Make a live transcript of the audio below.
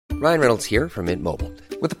Ryan Reynolds here from Mint Mobile.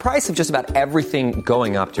 With the price of just about everything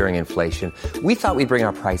going up during inflation, we thought we'd bring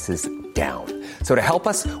our prices down. So to help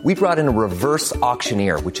us, we brought in a reverse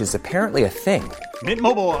auctioneer, which is apparently a thing. Mint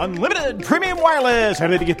Mobile Unlimited Premium Wireless. How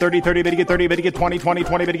to get 30, 30, bit to get 30, bit to get 20, 20,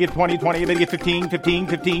 20, bit to get 20, 20, bit to get 15, 15,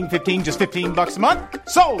 15, 15, just $15 a month?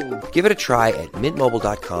 Sold! Give it a try at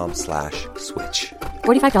mintmobile.com/switch.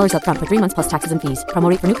 $45 up front for 3 months plus taxes and fees. Promo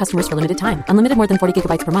rate for new customers for limited time. Unlimited more than 40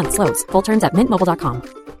 gigabytes per month. Slows full terms at mintmobile.com.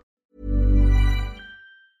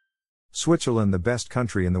 Switzerland, the best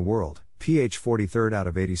country in the world, PH 43rd out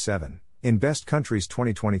of 87, in Best Countries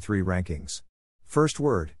 2023 rankings. First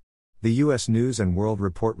word. The U.S. News & World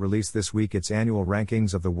Report released this week its annual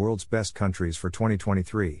rankings of the world's best countries for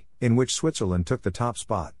 2023, in which Switzerland took the top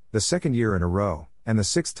spot, the second year in a row, and the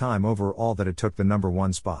sixth time overall that it took the number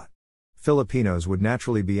one spot. Filipinos would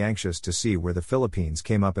naturally be anxious to see where the Philippines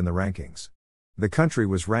came up in the rankings. The country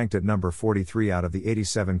was ranked at number 43 out of the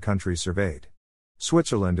 87 countries surveyed.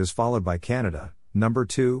 Switzerland is followed by Canada, number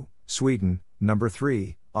 2, Sweden, number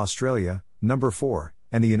 3, Australia, number 4,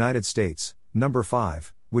 and the United States, number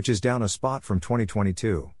 5, which is down a spot from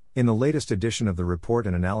 2022, in the latest edition of the Report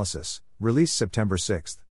and Analysis, released September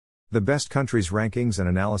 6. The Best Countries Rankings and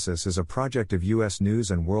Analysis is a project of U.S.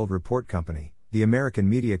 News & World Report Company, the American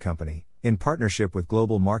media company, in partnership with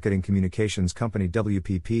global marketing communications company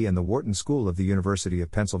WPP and the Wharton School of the University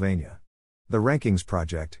of Pennsylvania. The Rankings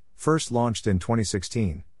Project, first launched in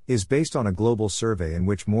 2016, is based on a global survey in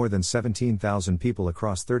which more than 17,000 people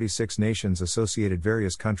across 36 nations associated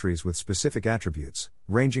various countries with specific attributes,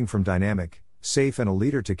 ranging from dynamic, safe and a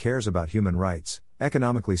leader to cares about human rights,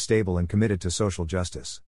 economically stable and committed to social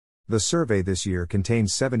justice. The survey this year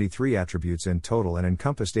contained 73 attributes in total and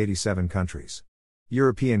encompassed 87 countries.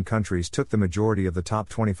 European countries took the majority of the top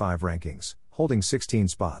 25 rankings, holding 16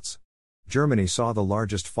 spots. Germany saw the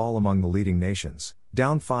largest fall among the leading nations,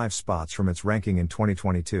 down 5 spots from its ranking in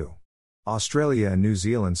 2022. Australia and New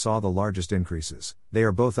Zealand saw the largest increases, they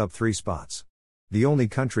are both up 3 spots. The only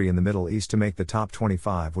country in the Middle East to make the top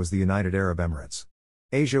 25 was the United Arab Emirates.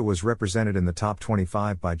 Asia was represented in the top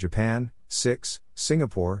 25 by Japan, 6,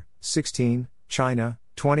 Singapore, 16, China,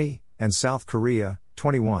 20, and South Korea,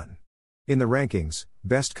 21. In the rankings,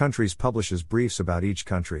 Best Countries publishes briefs about each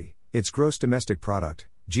country, its gross domestic product,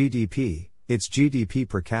 GDP, its GDP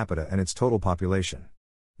per capita and its total population.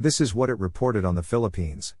 This is what it reported on the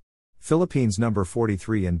Philippines. Philippines number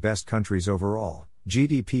 43 in Best Countries overall,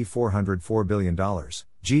 GDP $404 billion,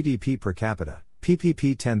 GDP per capita,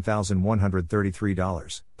 PPP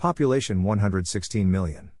 $10,133, population 116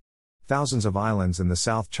 million. Thousands of islands in the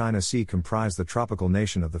South China Sea comprise the tropical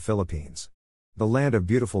nation of the Philippines. The land of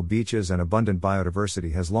beautiful beaches and abundant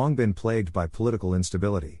biodiversity has long been plagued by political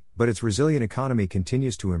instability, but its resilient economy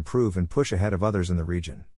continues to improve and push ahead of others in the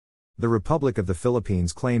region. The Republic of the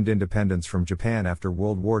Philippines claimed independence from Japan after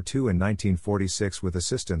World War II in 1946 with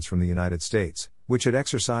assistance from the United States, which had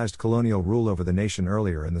exercised colonial rule over the nation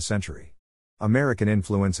earlier in the century. American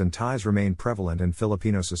influence and ties remain prevalent in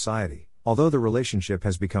Filipino society, although the relationship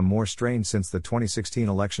has become more strained since the 2016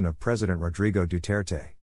 election of President Rodrigo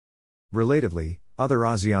Duterte. Relatedly, other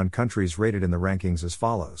ASEAN countries rated in the rankings as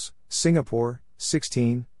follows: Singapore,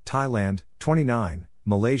 16, Thailand, 29,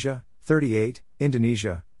 Malaysia, 38,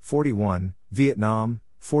 Indonesia, 41, Vietnam,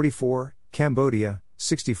 44, Cambodia,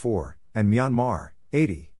 64, and Myanmar,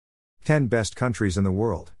 80. 10 Best Countries in the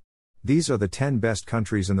World. These are the 10 best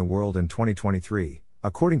countries in the world in 2023,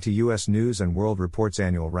 according to U.S. News & World Report's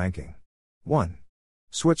annual ranking. 1.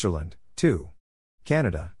 Switzerland, 2.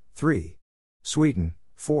 Canada, 3. Sweden,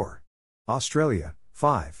 4. Australia,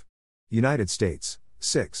 5. United States,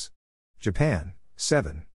 6. Japan,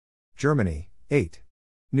 7. Germany, 8.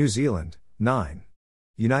 New Zealand, 9.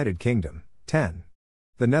 United Kingdom, 10.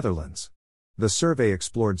 The Netherlands. The survey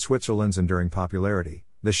explored Switzerland's enduring popularity,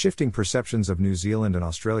 the shifting perceptions of New Zealand and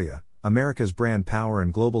Australia, America's brand power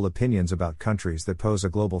and global opinions about countries that pose a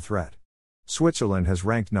global threat. Switzerland has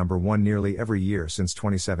ranked number 1 nearly every year since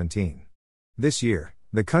 2017. This year,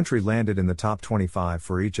 the country landed in the top 25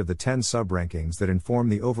 for each of the 10 sub-rankings that inform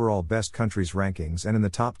the overall Best Countries rankings and in the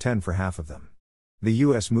top 10 for half of them. The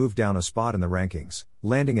US moved down a spot in the rankings,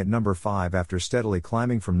 landing at number 5 after steadily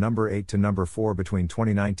climbing from number 8 to number 4 between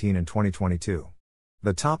 2019 and 2022.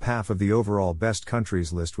 The top half of the overall Best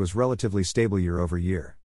Countries list was relatively stable year over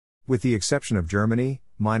year. With the exception of Germany,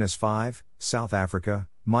 -5, South Africa,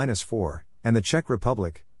 -4, and the Czech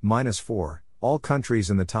Republic, -4, all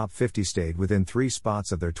countries in the top 50 stayed within 3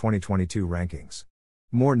 spots of their 2022 rankings.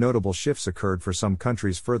 More notable shifts occurred for some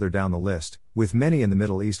countries further down the list, with many in the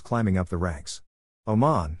Middle East climbing up the ranks.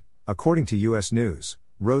 Oman, according to US News,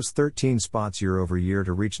 rose 13 spots year over year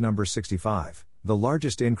to reach number 65, the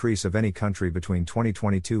largest increase of any country between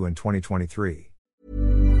 2022 and 2023.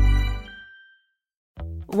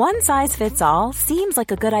 One size fits all seems like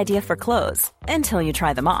a good idea for clothes until you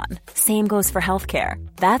try them on. Same goes for healthcare.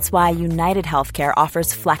 That's why United Healthcare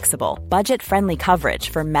offers flexible, budget-friendly coverage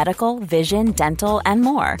for medical, vision, dental, and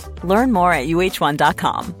more. Learn more at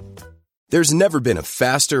uh1.com. There's never been a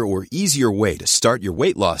faster or easier way to start your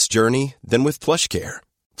weight loss journey than with PlushCare.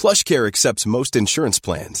 PlushCare accepts most insurance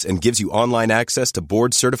plans and gives you online access to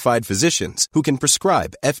board-certified physicians who can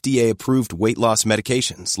prescribe FDA-approved weight loss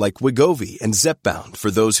medications like Wegovy and Zepbound for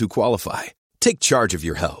those who qualify. Take charge of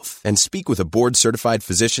your health and speak with a board-certified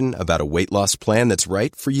physician about a weight loss plan that's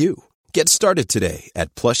right for you. Get started today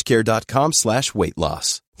at plushcare.com/weight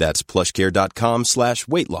loss. That's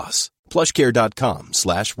plushcare.com/weight loss.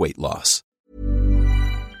 plushcare.com/weight loss.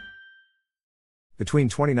 Between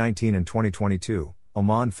 2019 and 2022,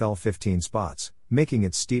 Oman fell 15 spots, making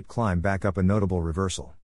its steep climb back up a notable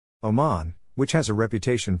reversal. Oman, which has a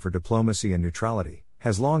reputation for diplomacy and neutrality,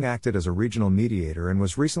 has long acted as a regional mediator and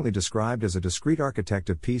was recently described as a discreet architect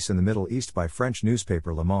of peace in the Middle East by French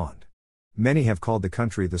newspaper Le Monde. Many have called the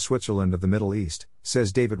country the Switzerland of the Middle East,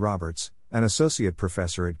 says David Roberts, an associate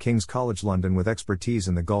professor at King's College London with expertise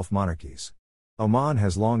in the Gulf monarchies. Oman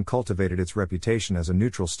has long cultivated its reputation as a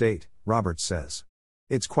neutral state, Roberts says.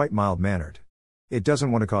 It's quite mild-mannered. It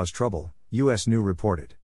doesn't want to cause trouble, U.S. News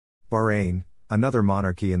reported. Bahrain, another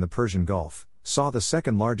monarchy in the Persian Gulf, saw the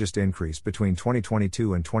second largest increase between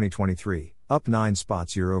 2022 and 2023, up 9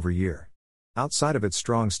 spots year over year. Outside of its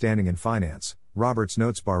strong standing in finance, Roberts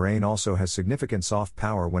notes Bahrain also has significant soft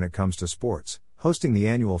power when it comes to sports, hosting the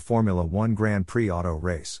annual Formula One Grand Prix auto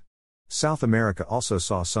race. South America also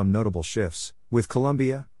saw some notable shifts, with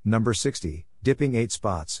Colombia, number 60, dipping 8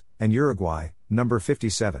 spots, and Uruguay, number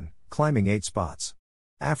 57, climbing 8 spots.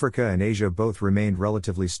 Africa and Asia both remained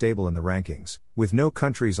relatively stable in the rankings, with no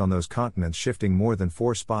countries on those continents shifting more than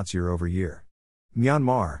 4 spots year over year.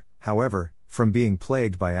 Myanmar, however, from being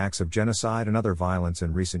plagued by acts of genocide and other violence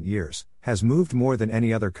in recent years, has moved more than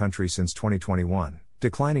any other country since 2021,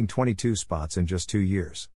 declining 22 spots in just 2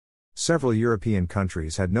 years. Several European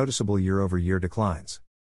countries had noticeable year-over-year declines.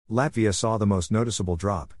 Latvia saw the most noticeable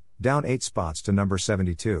drop, down 8 spots to number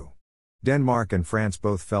 72. Denmark and France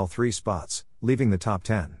both fell 3 spots, leaving the top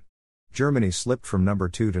 10. Germany slipped from number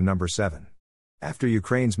 2 to number 7. After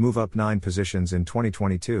Ukraine's move up 9 positions in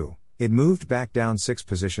 2022, it moved back down 6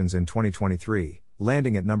 positions in 2023,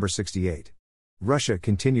 landing at number 68. Russia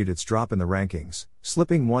continued its drop in the rankings,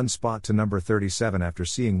 slipping 1 spot to number 37 after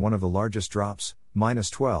seeing one of the largest drops,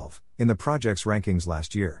 -12, in the project's rankings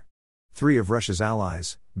last year. 3 of Russia's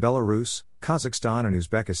allies, Belarus, Kazakhstan and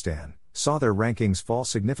Uzbekistan, saw their rankings fall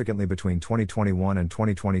significantly between 2021 and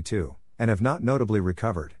 2022, and have not notably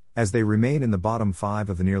recovered, as they remain in the bottom 5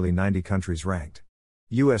 of the nearly 90 countries ranked.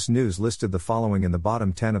 U.S. News listed the following in the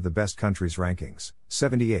bottom 10 of the best countries rankings: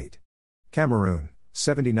 78. Cameroon,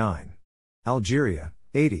 79. Algeria,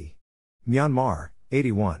 80. Myanmar,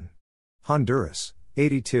 81. Honduras,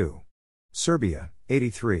 82. Serbia,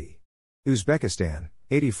 83. Uzbekistan,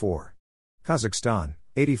 84. Kazakhstan,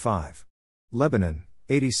 85. Lebanon,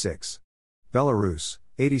 86. Belarus,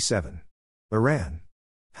 87. Iran.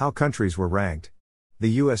 How countries were ranked. The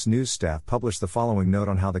U.S. News staff published the following note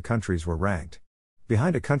on how the countries were ranked.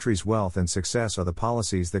 Behind a country's wealth and success are the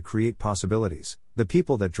policies that create possibilities, the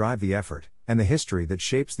people that drive the effort, and the history that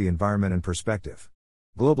shapes the environment and perspective.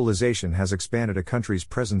 Globalization has expanded a country's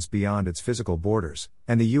presence beyond its physical borders,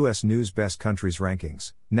 and the U.S. News Best Countries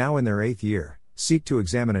rankings, now in their 8th year, seek to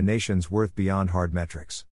examine a nation's worth beyond hard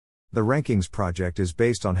metrics. The Rankings Project is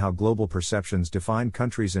based on how global perceptions define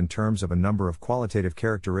countries in terms of a number of qualitative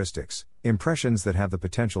characteristics, impressions that have the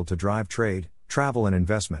potential to drive trade, travel and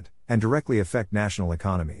investment, and directly affect national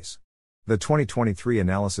economies. The 2023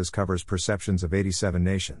 analysis covers perceptions of 87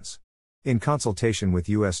 nations. In consultation with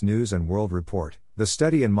U.S. News and World Report, the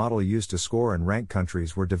study and model used to score and rank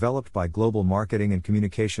countries were developed by global marketing and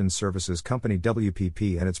communications services company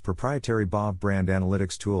WPP and its proprietary BOV brand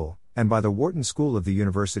analytics tool, and by the Wharton School of the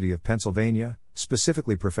University of Pennsylvania,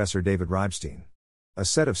 specifically Professor David Reibstein. A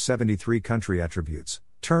set of 73 country attributes,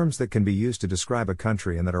 terms that can be used to describe a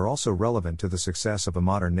country and that are also relevant to the success of a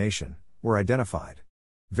modern nation, were identified.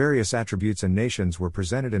 Various attributes and nations were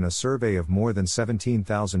presented in a survey of more than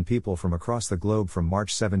 17,000 people from across the globe from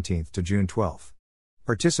March 17 to June 12.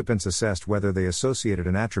 Participants assessed whether they associated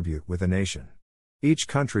an attribute with a nation. Each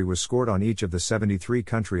country was scored on each of the 73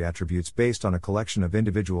 country attributes based on a collection of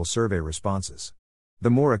individual survey responses. The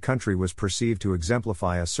more a country was perceived to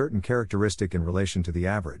exemplify a certain characteristic in relation to the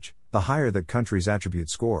average, the higher that country's attribute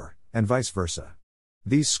score, and vice versa.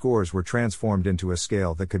 These scores were transformed into a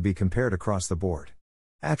scale that could be compared across the board.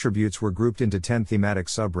 Attributes were grouped into 10 thematic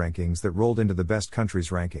sub-rankings that rolled into the best countries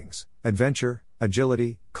rankings: adventure,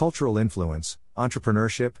 agility, cultural influence,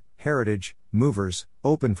 entrepreneurship, heritage, movers,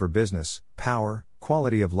 open for business, power,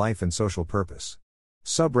 quality of life and social purpose.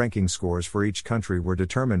 Sub-ranking scores for each country were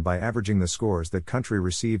determined by averaging the scores that country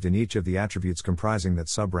received in each of the attributes comprising that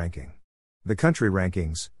sub-ranking. The country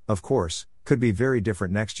rankings, of course, could be very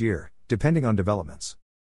different next year, depending on developments.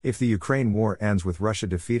 If the Ukraine war ends with Russia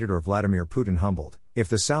defeated or Vladimir Putin humbled, if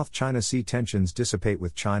the South China Sea tensions dissipate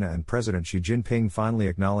with China and President Xi Jinping finally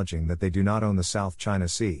acknowledging that they do not own the South China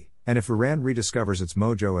Sea, and if Iran rediscovers its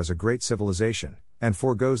mojo as a great civilization, and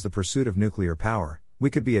forgoes the pursuit of nuclear power, we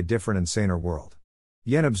could be a different and saner world.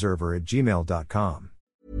 yenobserver@gmail.com.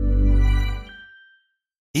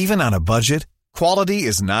 Even on a budget, quality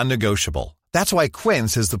is non-negotiable. That's why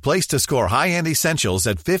Quince is the place to score high-end essentials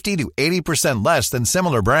at 50 to 80% less than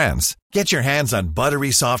similar brands. Get your hands on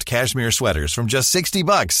buttery soft cashmere sweaters from just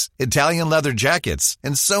 $60, Italian leather jackets,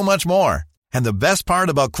 and so much more. And the best part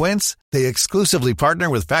about Quince, they exclusively partner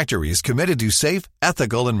with factories committed to safe,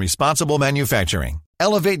 ethical, and responsible manufacturing.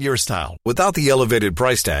 Elevate your style without the elevated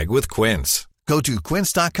price tag with Quince. Go to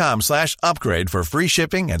quince.com/upgrade for free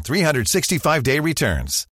shipping and 365-day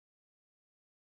returns.